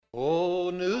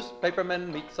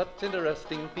newspapermen meet such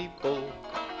interesting people.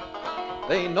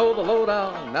 They know the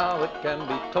lowdown, now it can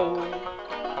be told.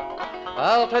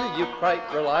 I'll tell you quite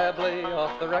reliably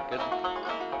off the record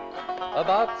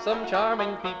about some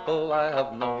charming people I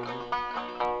have known.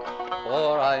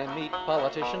 For I meet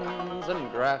politicians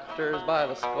and grafters by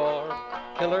the score,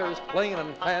 killers plain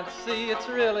and fancy, it's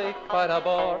really quite a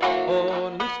bore. Oh,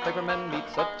 newspapermen meet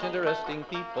such interesting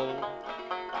people.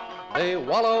 They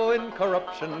wallow in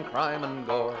corruption, crime and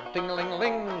gore.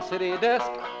 Ting-a-ling-ling, city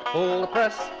desk, full of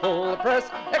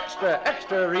press, extra,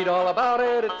 extra, read all about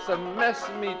it, it's a mess,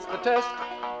 meets the test.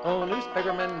 Oh,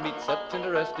 newspapermen meet such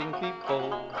interesting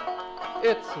people.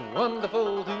 It's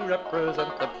wonderful to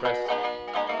represent the press.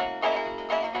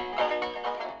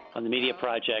 On the Media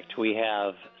Project, we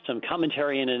have some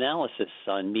commentary and analysis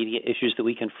on media issues that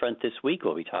we confront this week.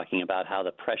 We'll be talking about how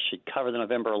the press should cover the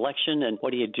November election and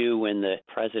what do you do when the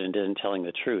president isn't telling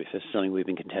the truth. This is something we've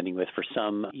been contending with for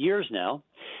some years now.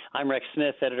 I'm Rex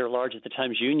Smith, editor-at-large at the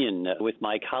Times-Union. With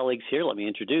my colleagues here, let me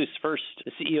introduce first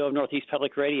the CEO of Northeast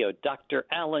Public Radio, Dr.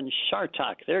 Alan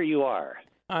Chartock. There you are.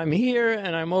 I'm here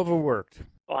and I'm overworked.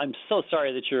 Well, I'm so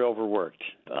sorry that you're overworked.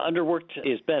 Underworked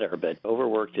is better, but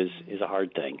overworked is a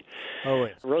hard thing.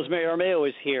 Always. Rosemary Armeo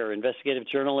is here, investigative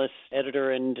journalist,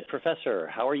 editor, and professor.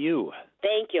 How are you?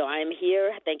 Thank you. I'm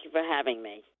here. Thank you for having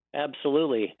me.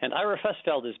 Absolutely. And Ira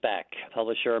Festfeld is back,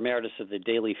 publisher emeritus of the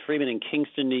Daily Freeman in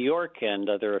Kingston, New York, and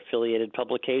other affiliated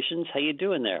publications. How you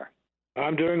doing there?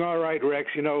 I'm doing all right, Rex.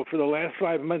 You know, for the last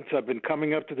 5 months, I've been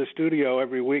coming up to the studio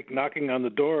every week, knocking on the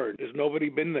door. There's nobody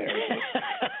been there.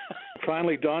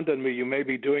 Finally dawned on me you may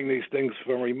be doing these things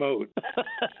from remote.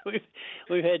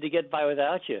 We've had to get by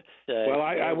without you. Well,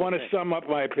 I want to sum up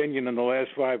my opinion in the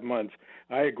last 5 months.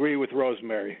 I agree with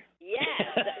Rosemary. Yes,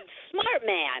 smart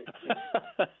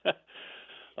man.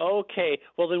 Okay.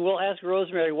 Well, then we'll ask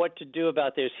Rosemary what to do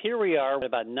about this. Here we are,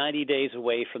 about 90 days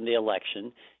away from the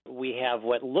election. We have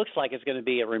what looks like it's going to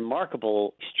be a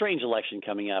remarkable, strange election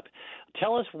coming up.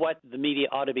 Tell us what the media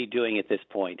ought to be doing at this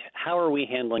point. How are we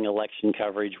handling election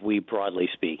coverage, we broadly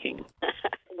speaking?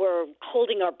 We're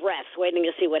holding our breaths, waiting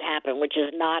to see what happens, which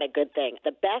is not a good thing.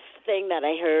 The best thing that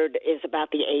I heard is about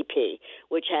the AP,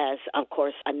 which has, of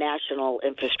course, a national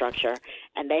infrastructure,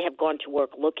 and they have gone to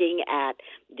work looking at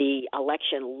the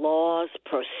election laws,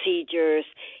 procedures,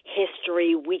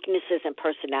 history, weaknesses, and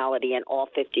personality in all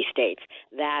 50 states.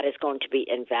 That is going to be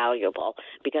invaluable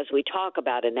because we talk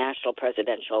about a national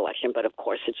presidential election, but of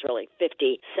course it's really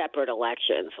 50 separate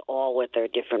elections, all with their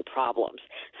different problems.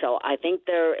 So I think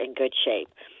they're in good shape.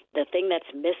 The thing that's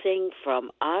missing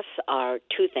from us are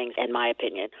two things, in my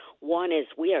opinion. One is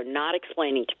we are not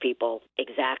explaining to people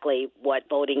exactly what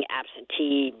voting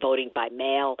absentee, voting by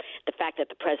mail, the fact that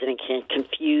the president can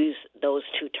confuse those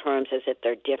two terms as if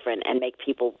they're different and make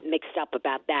people mixed up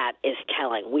about that is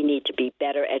telling. We need to be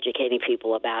better educating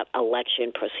people about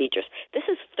election procedures. This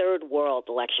is third world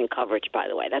election coverage, by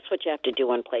the way. That's what you have to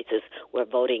do in places where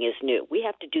voting is new. We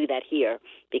have to do that here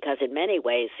because in many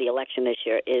ways the election this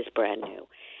year is brand new.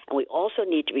 And we also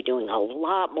need to be doing a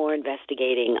lot more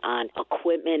investigating on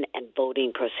equipment and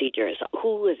voting procedures.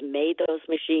 Who has made those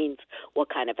machines? What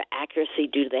kind of accuracy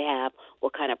do they have?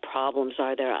 What kind of problems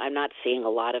are there? I'm not seeing a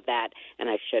lot of that, and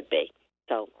I should be.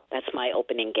 So that's my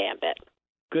opening gambit.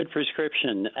 Good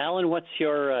prescription. Alan, what's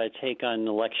your take on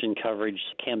election coverage,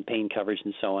 campaign coverage,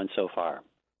 and so on so far?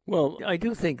 Well, I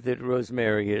do think that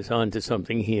Rosemary is onto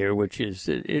something here, which is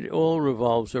that it all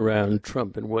revolves around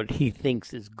Trump and what he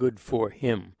thinks is good for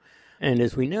him. And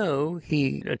as we know,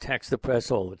 he attacks the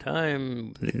press all the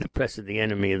time. The press is the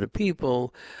enemy of the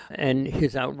people. And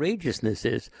his outrageousness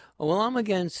is, oh, well, I'm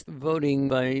against voting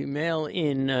by mail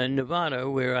in Nevada,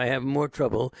 where I have more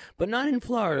trouble, but not in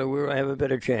Florida, where I have a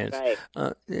better chance. Right.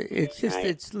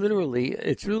 It's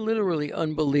literally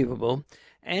unbelievable.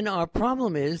 And our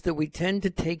problem is that we tend to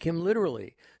take him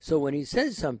literally. So when he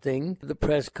says something, the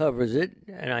press covers it,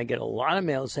 and I get a lot of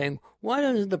mail saying, why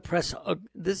doesn't the press,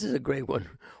 this is a great one,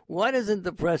 why doesn't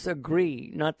the press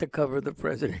agree not to cover the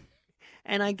president?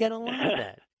 And I get a lot of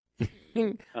that.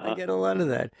 I get a lot of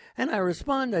that. And I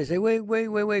respond, I say, wait.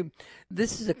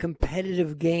 This is a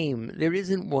competitive game. There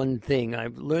isn't one thing.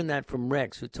 I've learned that from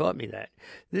Rex, who taught me that.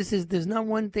 There's not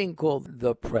one thing called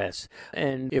the press.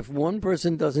 And if one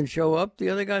person doesn't show up, the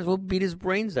other guys will beat his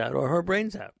brains out or her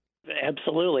brains out.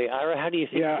 Absolutely. Ira, how do you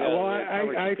think? Yeah, well,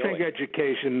 I think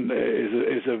education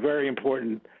is a very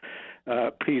important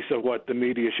piece of what the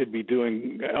media should be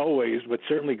doing always, but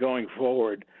certainly going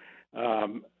forward.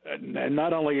 And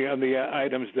not only on the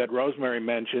items that Rosemary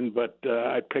mentioned, but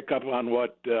I pick up on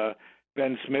what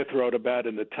Ben Smith wrote about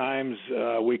in the Times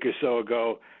a week or so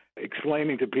ago,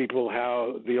 explaining to people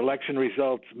how the election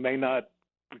results may not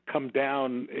come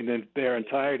down in their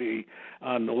entirety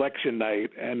on election night,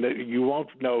 and that you won't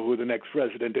know who the next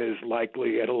president is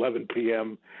likely at 11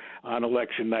 p.m. on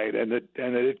election night, and that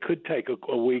it could take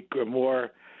a week or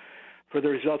more for the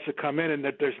results to come in, and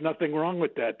that there's nothing wrong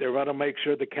with that. They want to make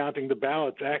sure they're counting the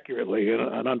ballots accurately,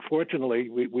 and unfortunately,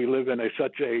 we live in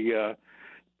such a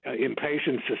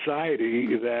impatient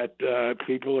society that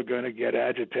people are going to get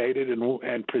agitated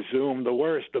and presume the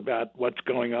worst about what's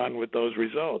going on with those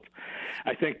results.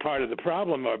 I think part of the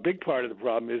problem, or a big part of the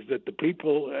problem, is that the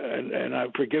people, and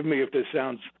forgive me if this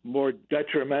sounds more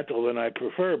detrimental than I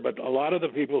prefer, but a lot of the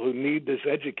people who need this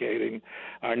educating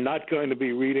are not going to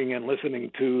be reading and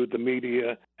listening to the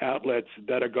media outlets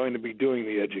that are going to be doing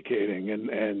the educating.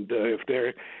 And if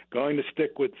they're going to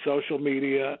stick with social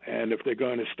media, and if they're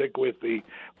going to stick with the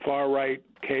far-right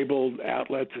cable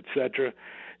outlets, etc.,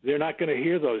 they're not going to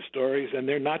hear those stories, and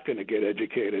they're not going to get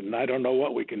educated. And I don't know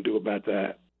what we can do about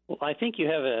that. Well, I think you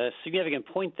have a significant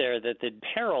point there, that the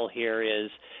peril here is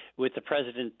with the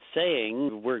president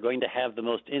saying we're going to have the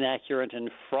most inaccurate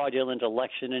and fraudulent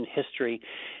election in history.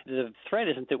 The threat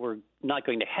isn't that we're not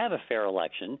going to have a fair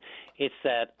election. It's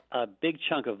that a big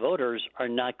chunk of voters are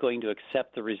not going to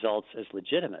accept the results as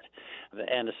legitimate.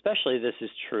 And especially this is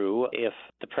true if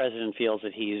the president feels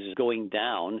that he's going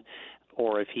down,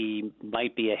 or if he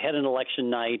might be ahead on election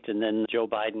night and then Joe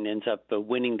Biden ends up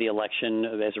winning the election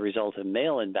as a result of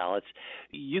mail-in ballots.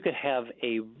 You could have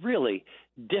a really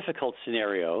difficult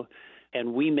scenario,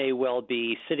 and we may well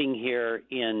be sitting here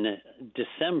in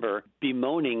December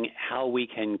bemoaning how we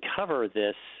can cover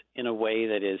this in a way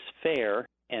that is fair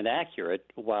and accurate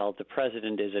while the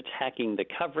president is attacking the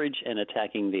coverage and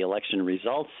attacking the election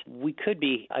results. We could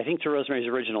be, I think to Rosemary's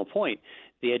original point,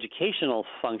 the educational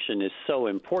function is so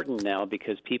important now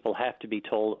because people have to be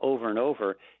told over and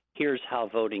over, here's how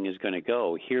voting is going to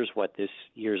go. Here's what this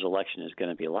year's election is going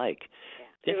to be like.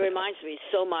 It reminds me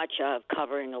so much of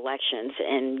covering elections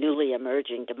in newly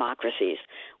emerging democracies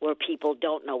where people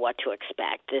don't know what to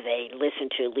expect. They listen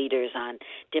to leaders on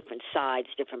different sides,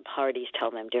 different parties tell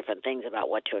them different things about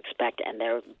what to expect, and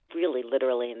they're really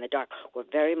literally in the dark. We're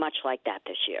very much like that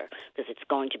this year because it's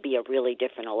going to be a really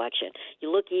different election.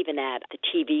 You look even at the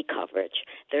TV coverage.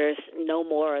 There's no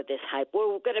more of this hype.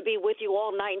 We're going to be with you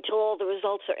all night until all the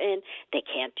results are in. They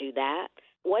can't do that.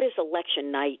 What is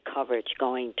election night coverage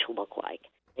going to look like?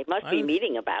 They must be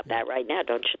meeting about that right now,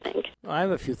 don't you think? I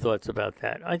have a few thoughts about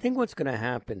that. I think what's going to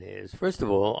happen is, first of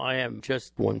all, I am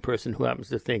just one person who happens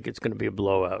to think it's going to be a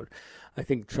blowout. I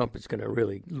think Trump is going to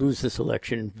really lose this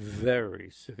election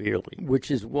very severely, which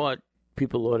is what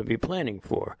people ought to be planning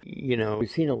for. You know,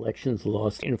 we've seen elections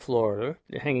lost in Florida,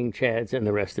 hanging chads and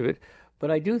the rest of it.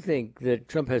 But I do think that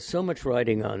Trump has so much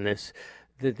riding on this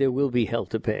that there will be hell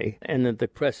to pay, and that the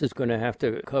press is going to have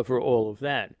to cover all of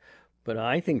that. But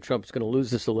I think Trump's going to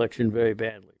lose this election very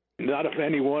badly. Not if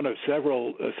any one of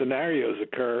several scenarios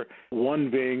occur, one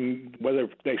being whether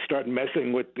they start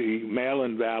messing with the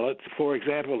mail-in ballots. For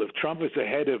example, if Trump is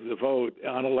ahead of the vote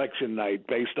on election night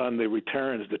based on the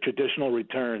returns, the traditional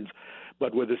returns,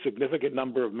 but with a significant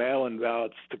number of mail-in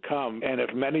ballots to come. And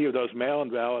if many of those mail-in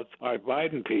ballots are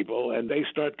Biden people and they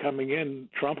start coming in,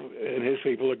 Trump and his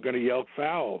people are going to yell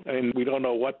foul. And we don't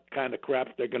know what kind of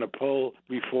crap they're going to pull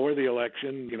before the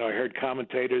election. You know, I heard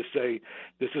commentators say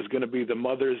this is going to be the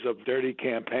mothers of dirty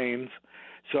campaigns.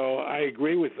 So I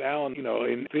agree with Alan. You know,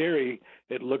 in theory,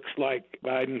 it looks like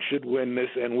Biden should win this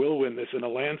and will win this in a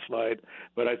landslide,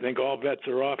 but I think all bets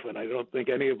are off, and I don't think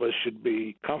any of us should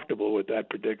be comfortable with that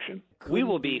prediction. We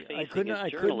will be facing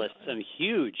as journalists some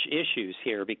huge issues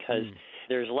here because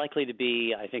there's likely to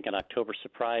be, I think, an October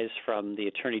surprise from the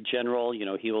Attorney General. You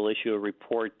know, he will issue a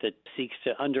report that seeks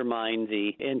to undermine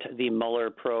the Mueller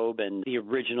probe and the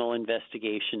original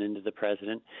investigation into the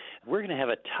president. We're going to have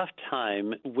a tough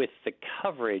time with the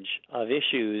coverage of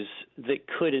issues that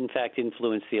could, in fact,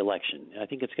 influence the election. I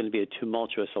think it's going to be a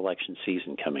tumultuous election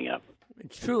season coming up.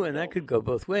 It's true, and that could go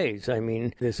both ways. I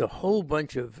mean, there's a whole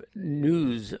bunch of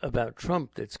news about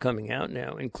Trump that's coming out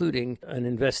now, including an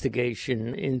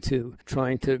investigation into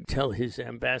trying to tell his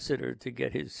ambassador to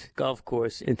get his golf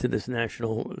course into this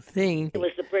national thing. It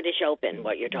was the British Open,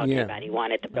 what you're talking about. He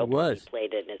wanted to be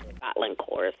played in his Scotland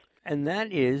course. And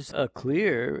that is a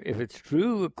clear, if it's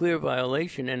true, a clear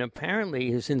violation. And apparently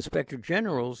his inspector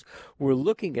generals were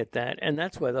looking at that. And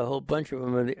that's why the whole bunch of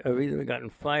them have either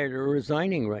gotten fired or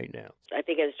resigning right now. I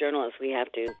think as journalists we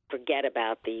have to forget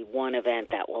about the one event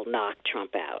that will knock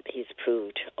Trump out. He's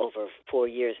proved over 4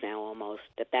 years now almost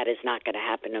that is not going to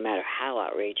happen no matter how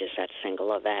outrageous that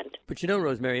single event. But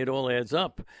Rosemary, it all adds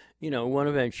up. One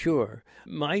event, sure.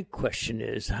 My question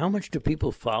is, how much do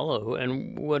people follow,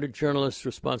 and what are journalists'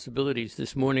 responsibilities?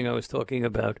 This morning I was talking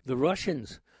about the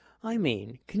Russians. I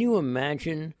mean, can you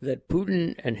imagine that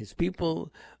Putin and his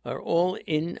people are all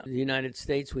in the United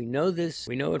States? We know this.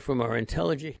 We know it from our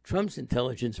Trump's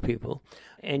intelligence people.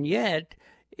 And yet,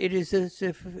 it is as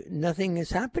if nothing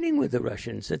is happening with the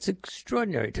Russians. It's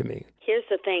extraordinary to me. Here's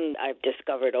the thing I've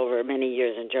discovered over many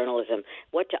years in journalism.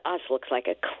 What to us looks like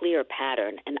a clear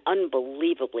pattern, an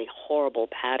unbelievably horrible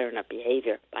pattern of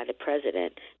behavior by the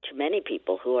president, to many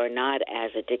people who are not as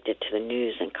addicted to the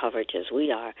news and coverage as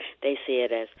we are, they see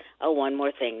it as, oh, one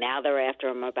more thing. Now they're after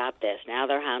him about this. Now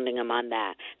they're hounding him on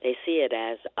that. They see it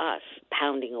as us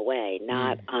pounding away,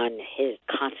 not on his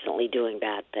constantly doing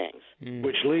bad things.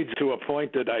 Which leads to a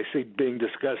point that I see being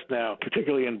discussed now,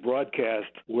 particularly in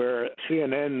broadcast, where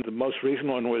CNN, the most recent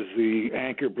one was the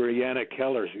anchor Brianna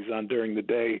Keller. She's on during the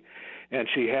day. And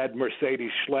she had Mercedes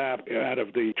Schlapp out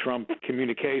of the Trump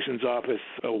communications office,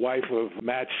 a wife of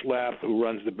Matt Schlapp, who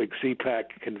runs the big CPAC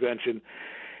convention.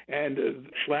 And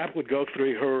Schlapp would go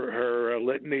through her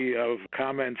litany of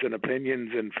comments and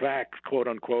opinions and facts, quote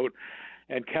unquote.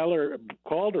 And Keller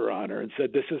called her on her and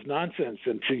said, this is nonsense.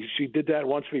 And she did that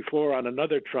once before on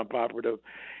another Trump operative.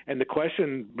 And the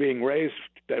question being raised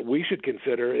that we should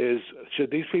consider is,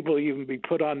 should these people even be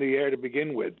put on the air to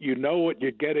begin with? You know what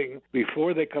you're getting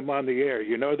before they come on the air.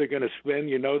 You know they're going to spin.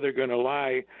 You know they're going to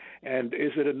lie. And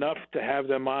is it enough to have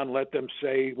them on, let them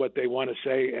say what they want to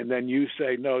say, and then you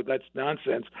say, no, that's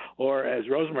nonsense? Or, as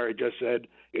Rosemary just said,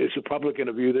 is the public going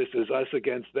to view this as us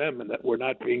against them and that we're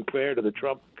not being fair to the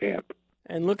Trump camp?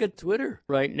 And look at Twitter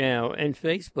right now and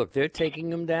Facebook. They're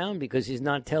taking him down because he's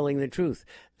not telling the truth.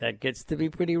 That gets to be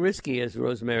pretty risky, as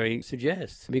Rosemary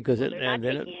suggests. Because they're not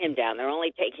taking him down. They're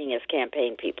only taking his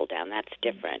campaign people down. That's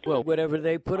different. Well, whatever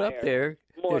they put up there.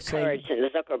 More courage than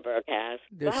Zuckerberg has.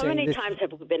 Well, how many times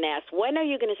have we been asked, when are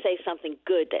you going to say something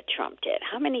good that Trump did?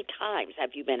 How many times have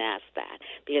you been asked that?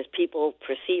 Because people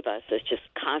perceive us as just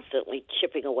constantly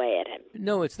chipping away at him.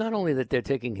 No, it's not only that they're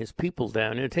taking his people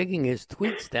down, they're taking his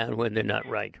tweets down when they're not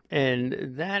right.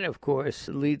 And that, of course,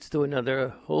 leads to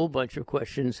another whole bunch of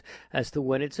questions as to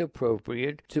when it's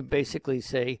appropriate to basically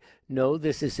say, no,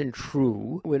 this isn't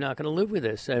true. We're not going to live with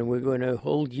this, and we're going to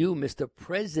hold you, Mr.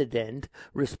 President,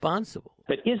 responsible.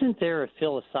 But isn't there a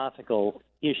philosophical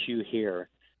issue here,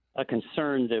 a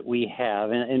concern that we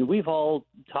have? And we've all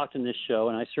talked in this show,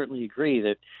 and I certainly agree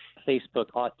that Facebook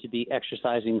ought to be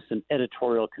exercising some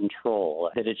editorial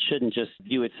control, that it shouldn't just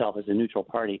view itself as a neutral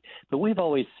party. But we've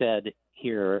always said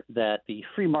here that the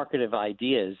free market of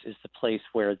ideas is the place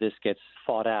where this gets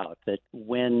fought out, that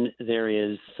when there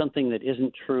is something that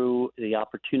isn't true, the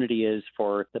opportunity is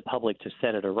for the public to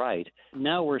set it aright.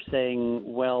 Now we're saying,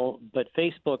 well, but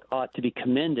Facebook ought to be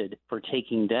commended for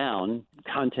taking down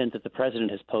content that the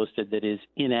president has posted that is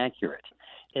inaccurate.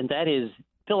 And that is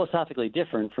philosophically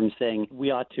different from saying we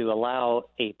ought to allow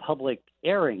a public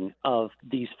airing of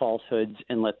these falsehoods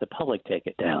and let the public take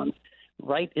it down.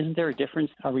 Right? Isn't there a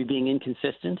difference? Are we being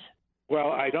inconsistent?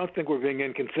 Well, I don't think we're being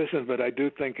inconsistent, but I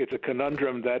do think it's a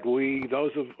conundrum that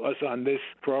those of us on this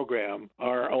program,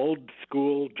 are old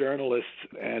school journalists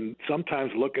and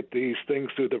sometimes look at these things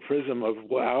through the prism of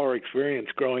our experience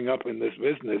growing up in this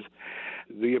business.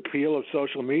 The appeal of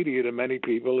social media to many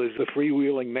people is the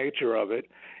freewheeling nature of it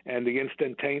and the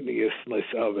instantaneousness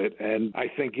of it. And I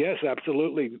think, yes,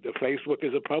 absolutely, Facebook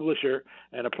is a publisher,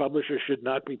 and a publisher should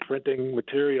not be printing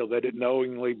material that it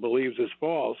knowingly believes is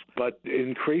false. But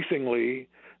increasingly,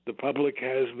 the public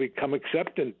has become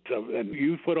acceptant of it. And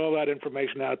you put all that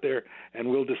information out there, and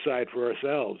we'll decide for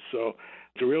ourselves. So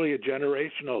it's really a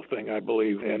generational thing, I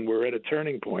believe, and we're at a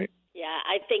turning point. Yeah,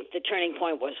 I think the turning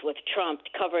point was with Trump.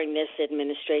 Covering this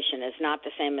administration is not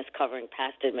the same as covering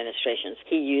past administrations.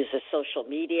 He uses social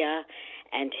media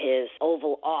and his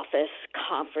Oval Office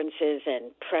conferences and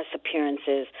press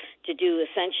appearances to do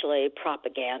essentially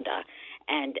propaganda.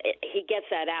 And he gets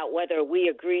that out whether we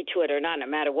agree to it or not. No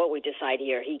matter what we decide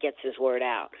here, he gets his word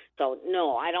out. So,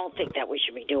 no, I don't think that we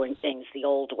should be doing things the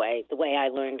old way, the way I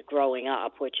learned growing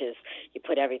up, which is you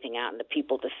put everything out and the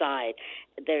people decide.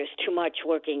 There's too much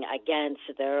working against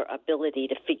their ability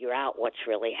to figure out what's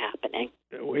really happening.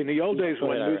 In the old days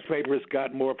when newspapers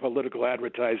got more political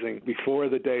advertising before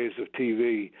the days of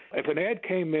TV, if an ad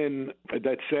came in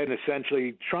that said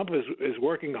essentially Trump is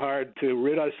working hard to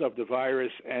rid us of the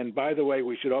virus, and by the way,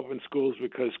 we should open schools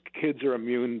because kids are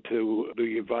immune to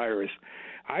the virus,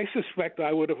 I suspect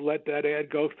I would have let that ad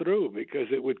go through because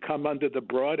it would come under the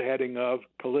broad heading of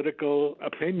political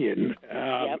opinion.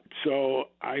 So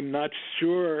I'm not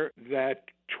sure that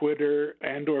Twitter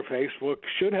and or Facebook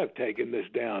should have taken this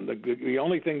down. The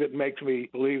only thing that makes me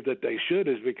believe that they should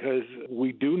is because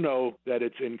we do know that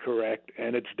it's incorrect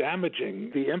and it's damaging.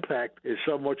 The impact is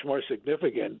so much more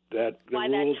significant that the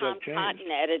rules have changed. Why that Tom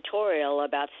Cotton editorial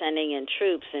about sending in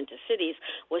troops into cities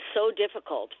was so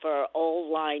difficult for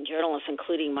old-line journalists,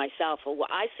 including myself.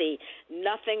 I see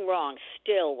nothing wrong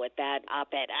still with that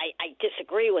op-ed. I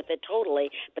disagree with it totally,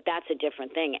 but that's a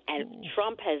different thing. And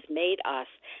Trump has made us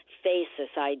face this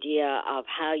idea of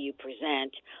how you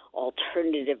present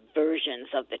alternative versions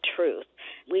of the truth.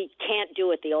 We can't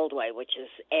do it the old way, which is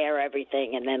air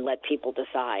everything and then let people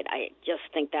decide. I just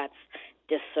think that's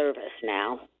disservice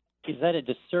now. Is that a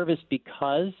disservice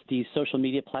because these social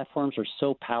media platforms are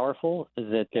so powerful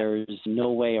that there's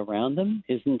no way around them?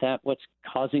 Isn't that what's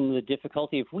causing the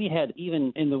difficulty? If we had,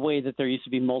 even in the way that there used to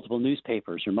be multiple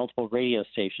newspapers or multiple radio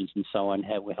stations and so on,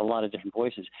 with a lot of different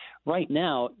voices, right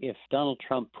now, if Donald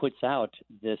Trump puts out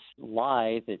this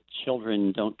lie that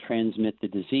children don't transmit the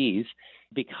disease,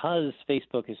 because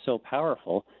Facebook is so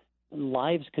powerful,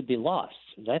 lives could be lost.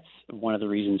 That's one of the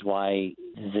reasons why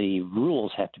the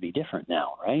rules have to be different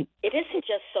now, right? It isn't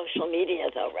just social media,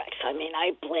 though, Rex. I mean,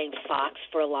 I blame Fox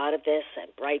for a lot of this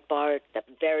and Breitbart, the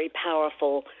very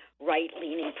powerful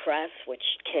right-leaning press, which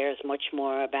cares much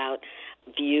more about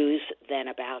views than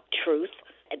about truth.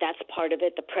 That's part of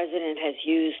it. The president has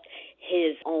used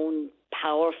his own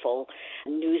powerful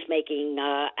news-making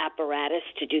apparatus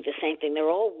to do the same thing. They're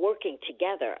all working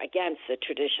together against the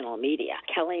traditional media.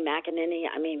 Kelly McEnany,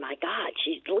 I mean, my God,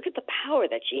 look at the power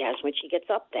that she has when she gets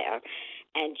up there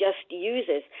and just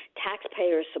uses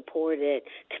taxpayer-supported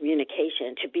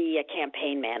communication to be a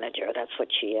campaign manager. That's what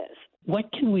she is.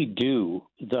 What can we do,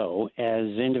 though, as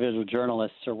individual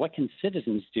journalists, or what can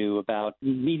citizens do about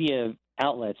media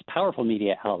outlets, powerful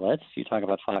media outlets, you talk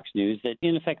about Fox News, that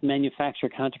in effect manufacture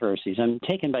controversies? I'm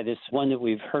taken by this one that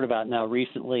we've heard about now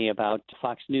recently about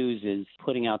Fox News is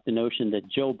putting out the notion that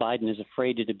Joe Biden is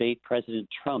afraid to debate President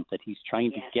Trump, that he's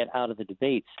trying to get out of the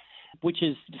debates, which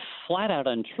is flat out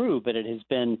untrue, but it has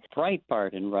been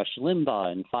Breitbart and Rush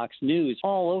Limbaugh and Fox News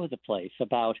all over the place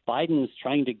about Biden's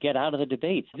trying to get out of the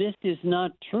debates. This is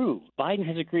not true. Biden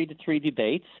has agreed to 3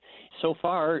 debates. So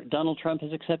far, Donald Trump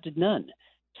has accepted none.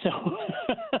 So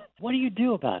what do you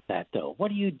do about that, though? What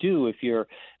do you do if you're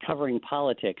covering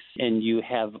politics and you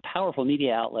have powerful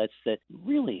media outlets that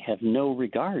really have no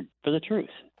regard for the truth?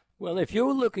 Well, if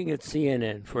you're looking at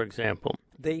CNN, for example,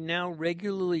 they now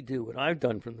regularly do what I've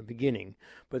done from the beginning,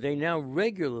 but they now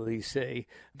regularly say,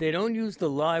 they don't use the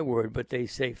lie word, but they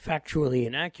say factually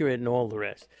inaccurate and all the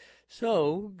rest.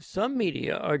 So some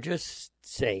media are just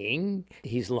saying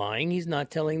he's lying, he's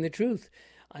not telling the truth.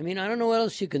 I mean, I don't know what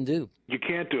else you can do. You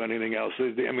can't do anything else.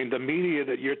 I mean, the media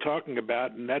that you're talking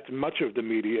about, and that's much of the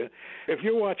media, if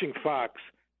you're watching Fox,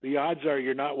 the odds are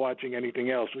you're not watching anything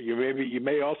else. You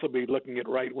may also be looking at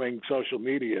right-wing social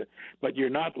media, but you're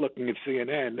not looking at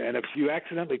CNN. And if you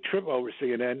accidentally trip over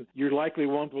CNN, you likely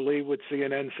won't believe what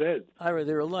CNN said. Ira,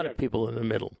 there are a lot of people in the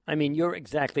middle. I mean, you're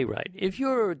exactly right. If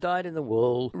you're a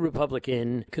dyed-in-the-wool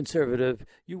Republican, conservative,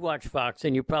 you watch Fox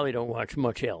and you probably don't watch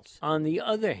much else. On the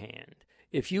other hand,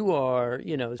 if you are,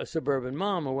 a suburban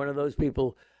mom or one of those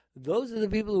people, those are the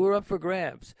people who are up for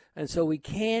grabs. And so we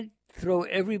can't throw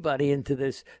everybody into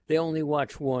this. They only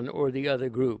watch one or the other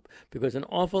group, because an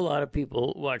awful lot of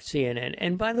people watch CNN.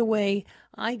 And by the way,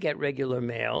 I get regular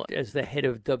mail as the head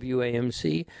of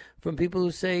WAMC from people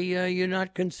who say you're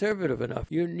not conservative enough.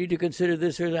 You need to consider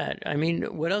this or that. I mean,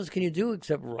 what else can you do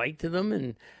except write to them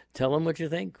and tell them what you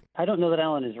think? I don't know that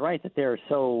Alan is right that there are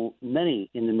so many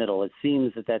in the middle. It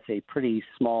seems that that's a pretty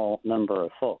small number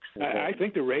of folks. I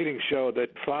think the ratings show that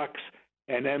Fox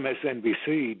and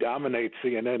MSNBC dominate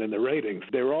CNN in the ratings.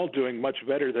 They're all doing much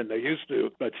better than they used to,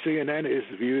 but CNN is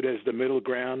viewed as the middle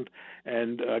ground.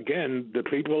 And again, the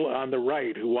people on the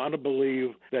right who want to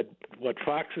believe that what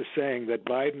Fox is saying, that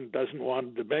Biden doesn't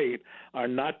want to debate, are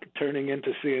not turning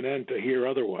into CNN to hear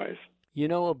otherwise.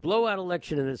 A blowout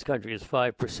election in this country is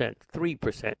 5%,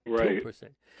 3%, right. 2%.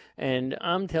 And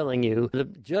I'm telling you,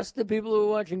 just the people who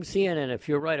are watching CNN, if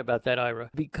you're right about that, Ira,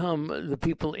 become the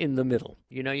people in the middle.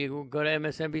 You go to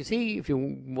MSNBC if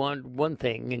you want one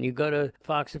thing, and you go to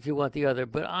Fox if you want the other.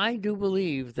 But I do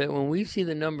believe that when we see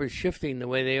the numbers shifting the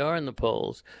way they are in the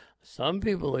polls, Some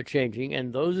people are changing,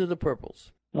 and those are the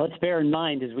purples. Let's bear in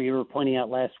mind, as we were pointing out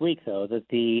last week, though, that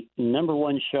the number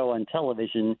one show on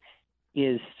television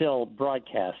is still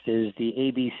broadcast, is the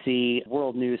ABC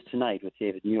World News Tonight with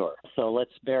David Muir. So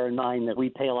let's bear in mind that we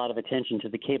pay a lot of attention to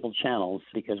the cable channels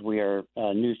because we are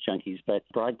news junkies, but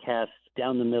broadcast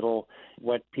down the middle,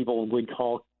 what people would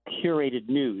call curated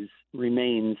news,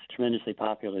 remains tremendously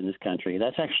popular in this country.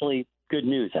 That's actually good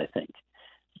news, I think.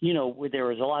 You know, there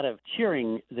was a lot of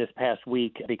cheering this past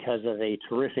week because of a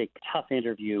terrific, tough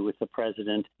interview with the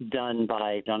president done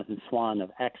by Jonathan Swan of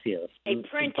Axios. A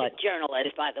printed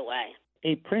journalist, by the way.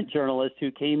 A print journalist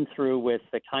who came through with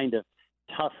the kind of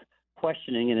tough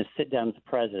questioning in a sit-down with the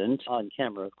president, on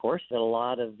camera, of course, that a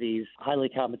lot of these highly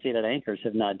compensated anchors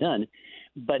have not done.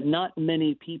 But not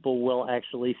many people will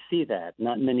actually see that.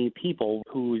 Not many people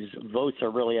whose votes are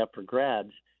really up for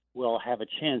grabs will have a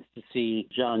chance to see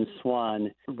John Swan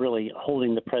really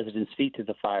holding the president's feet to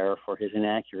the fire for his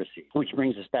inaccuracy, which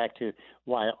brings us back to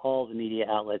why all the media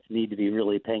outlets need to be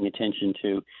really paying attention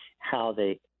to how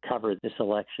they cover this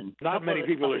election. Not many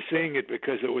people are seeing it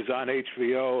because it was on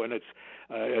HBO and it's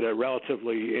at a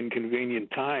relatively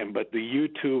inconvenient time, but the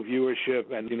YouTube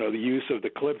viewership and, the use of the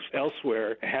clips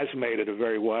elsewhere has made it a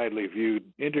very widely viewed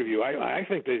interview. I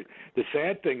think the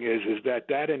sad thing is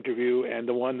that interview and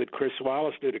the one that Chris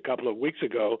Wallace did a couple of weeks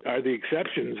ago are the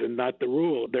exceptions and not the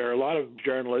rule. There are a lot of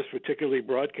journalists, particularly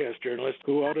broadcast journalists,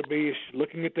 who ought to be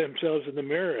looking at themselves in the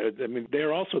mirror. I mean,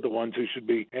 they're also the ones who should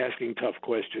be asking tough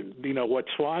questions. What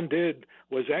Swan did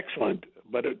was excellent,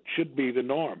 but it should be the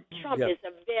norm. Trump is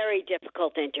a very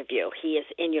difficult interview. He is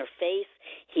in your face.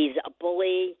 He's a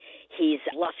bully. He's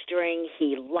blustering.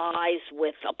 He lies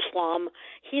with aplomb.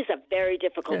 He's a very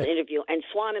difficult interview. And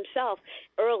Swan himself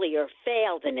earlier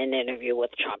failed in an interview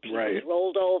with Trump. He was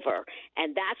rolled over.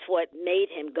 And that's what made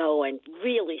him go and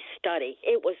really study.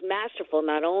 It was masterful,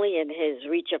 not only in his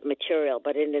reach of material,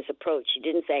 but in his approach. He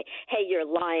didn't say, hey, you're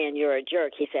lying, you're a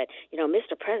jerk. He said,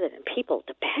 Mr. President, people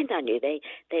depend on you.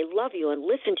 They love you and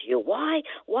listen to you. Why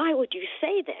would you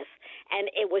say this? And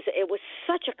it was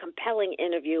such a compelling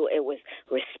interview. It was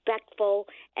respectful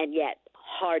and yet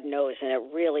hard-nosed, and it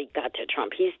really got to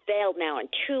Trump. He's failed now in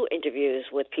 2 interviews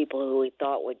with people who he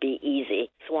thought would be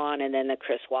easy, Swan and then the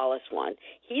Chris Wallace one.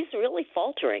 He's really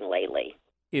faltering lately.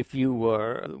 If you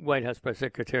were White House press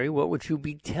secretary, what would you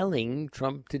be telling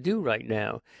Trump to do right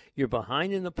now? You're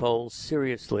behind in the polls,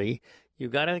 seriously. You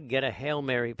got to get a Hail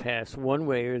Mary pass one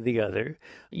way or the other.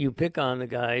 You pick on the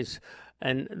guys.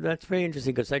 And that's very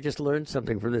interesting because I just learned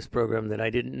something from this program that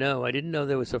I didn't know. I didn't know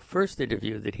there was a first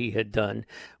interview that he had done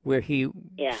where he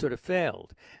sort of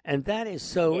failed. And that is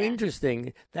so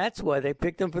interesting. That's why they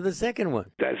picked him for the second one.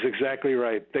 That's exactly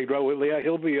right. They wrote, well, yeah,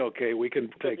 he'll be okay. We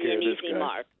can take care of this guy.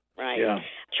 Mark. Right. Yeah.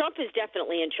 Trump is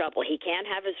definitely in trouble. He can't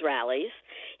have his rallies.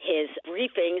 His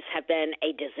briefings have been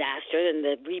a disaster, and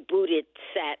the rebooted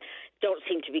set don't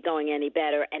seem to be going any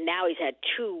better. And now he's had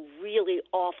 2 really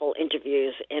awful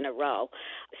interviews in a row.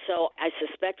 So I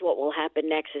suspect what will happen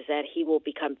next is that he will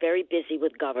become very busy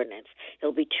with governance.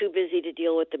 He'll be too busy to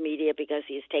deal with the media because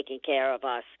he's taking care of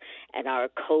us and our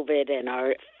COVID and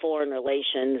our foreign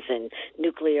relations and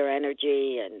nuclear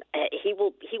energy. And he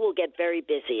will get very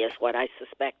busy is what I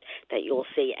suspect that you'll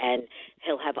see. And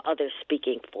he'll have others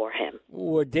speaking for him.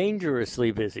 Or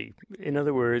dangerously busy. In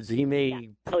other words, he may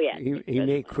he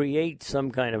may create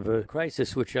some kind of a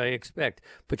crisis, which I expect.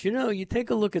 But you take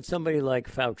a look at somebody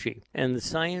like Fauci and the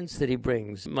science that he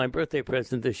brings. My birthday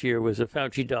present this year was a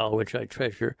Fauci doll, which I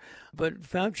treasure. But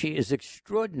Fauci is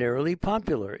extraordinarily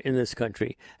popular in this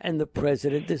country, and the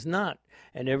president is not.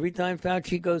 And every time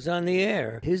Fauci goes on the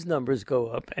air, his numbers go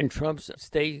up and Trump's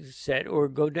stay set or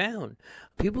go down.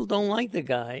 People don't like the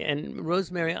guy. And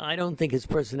Rosemary, I don't think his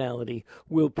personality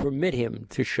will permit him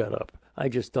to shut up. I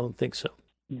just don't think so.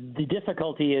 The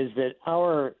difficulty is that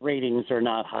our ratings are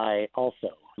not high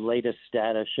also. Latest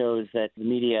data shows that the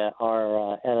media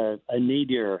are at a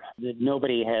nadir, that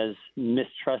nobody has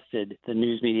mistrusted the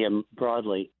news media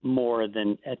broadly more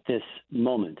than at this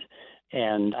moment.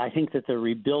 And I think that the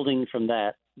rebuilding from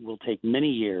that will take many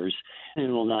years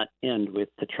and will not end with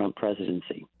the Trump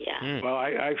presidency. Yeah. Well,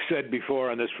 I've said before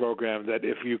on this program that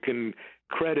if you can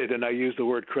credit, and I use the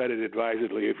word credit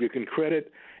advisedly, if you can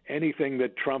credit anything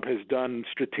that Trump has done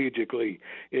strategically,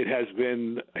 it has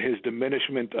been his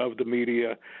diminishment of the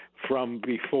media from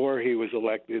before he was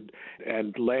elected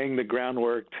and laying the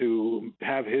groundwork to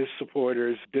have his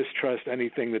supporters distrust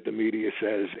anything that the media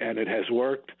says. And it has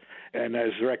worked. And as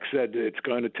Rex said, it's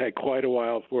going to take quite a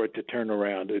while for it to turn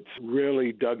around. It's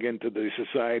really dug into the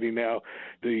society now.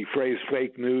 The phrase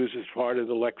fake news is part of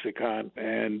the lexicon,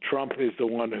 and Trump is the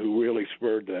one who really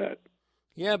spurred that.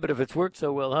 Yeah, but if it's worked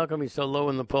so well, how come he's so low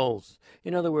in the polls?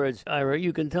 In other words, Ira,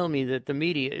 you can tell me that the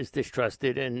media is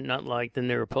distrusted and not liked, and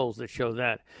there are polls that show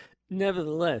that.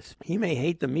 Nevertheless, he may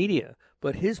hate the media,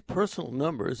 but his personal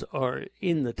numbers are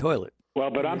in the toilet. Well,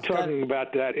 but I'm talking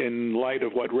about that in light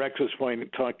of what Rex was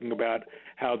talking about,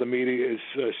 how the media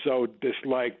is so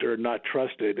disliked or not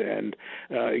trusted. And,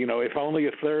 if only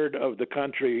a third of the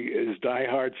country is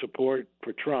diehard support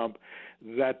for Trump,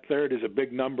 that third is a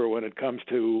big number when it comes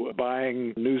to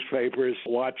buying newspapers,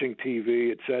 watching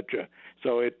TV, etc.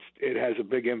 So it has a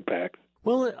big impact.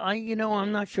 Well,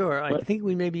 I'm not sure. I think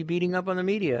we may be beating up on the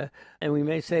media, and we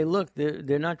may say, look,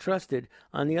 they're not trusted.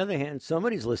 On the other hand,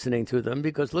 somebody's listening to them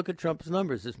because look at Trump's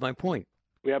numbers, is my point.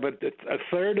 Yeah, but a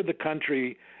third of the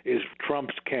country is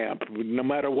Trump's camp. No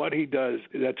matter what he does,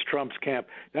 that's Trump's camp.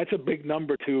 That's a big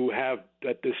number to have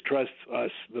that distrusts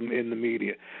us in the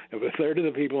media. If a third of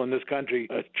the people in this country,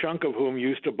 a chunk of whom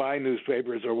used to buy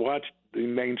newspapers or watch the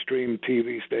mainstream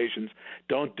TV stations,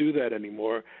 don't do that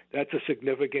anymore, that's a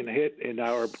significant hit in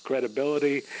our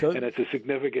credibility, and it's a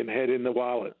significant hit in the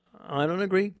wallet. I don't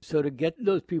agree. So to get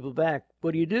those people back,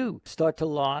 what do? Start to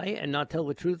lie and not tell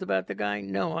the truth about the guy?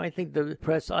 No, I think the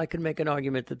press, I can make an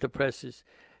argument that the press is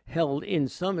held in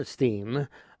some esteem,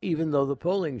 even though the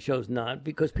polling shows not,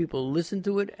 because people listen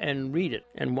to it and read it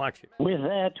and watch it. With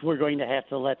that, we're going to have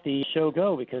to let the show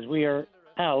go because we are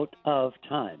out of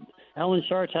time. Alan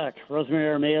Chartock,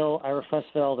 Rosemary Armail, Ira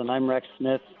Fussfeld, and I'm Rex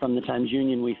Smith from the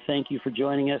Times-Union. We thank you for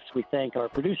joining us. We thank our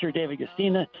producer, David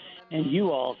Gastina, and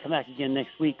you all. Come back again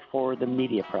next week for the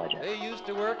Media Project. They used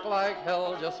to work like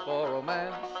hell just for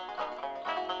romance,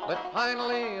 but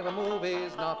finally the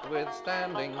movies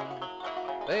notwithstanding,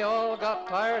 they all got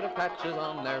tired of patches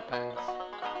on their pants.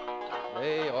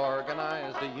 They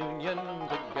organized a union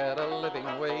to get a living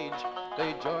wage.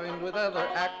 They joined with other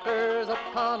actors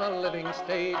upon a living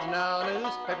stage. Now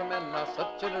newspapermen are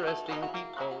such interesting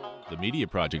people. The Media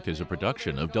Project is a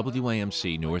production of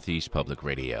WAMC Northeast Public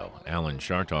Radio. Alan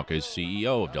Chartock is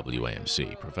CEO of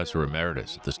WAMC, Professor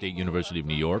Emeritus at the State University of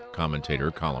New York, commentator,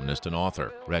 columnist, and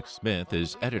author. Rex Smith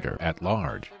is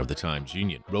editor-at-large of the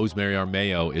Times-Union. Rosemary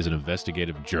Armail is an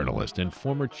investigative journalist and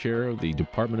former chair of the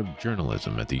Department of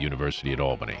Journalism at the University at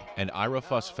Albany. And Ira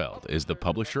Fussfeld is the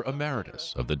publisher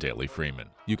emeritus of the Daily Freeman.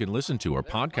 You can listen to or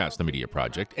podcast The Media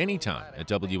Project anytime at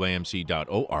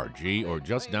WAMC.org or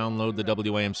just download the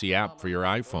WAMC app for your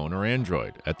iPhone or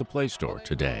Android at the Play Store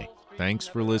today. Thanks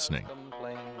for listening.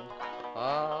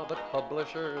 But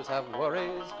publishers have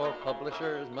worries, for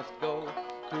publishers must go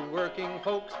to working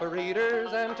folks for readers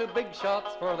and to big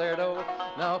shots for their dough.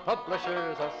 Now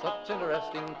publishers are such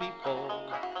interesting people.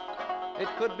 It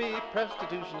could be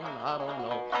prostitution, I don't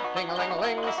know.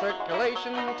 Ting-a-ling-a-ling,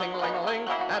 circulation, ting-a-ling-a-ling,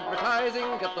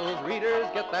 advertising, get those readers,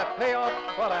 get that payoff.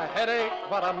 What a headache,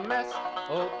 what a mess.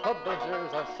 Oh,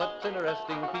 publishers are such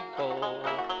interesting people.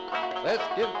 Let's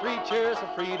give 3 cheers for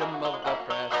freedom of the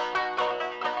press.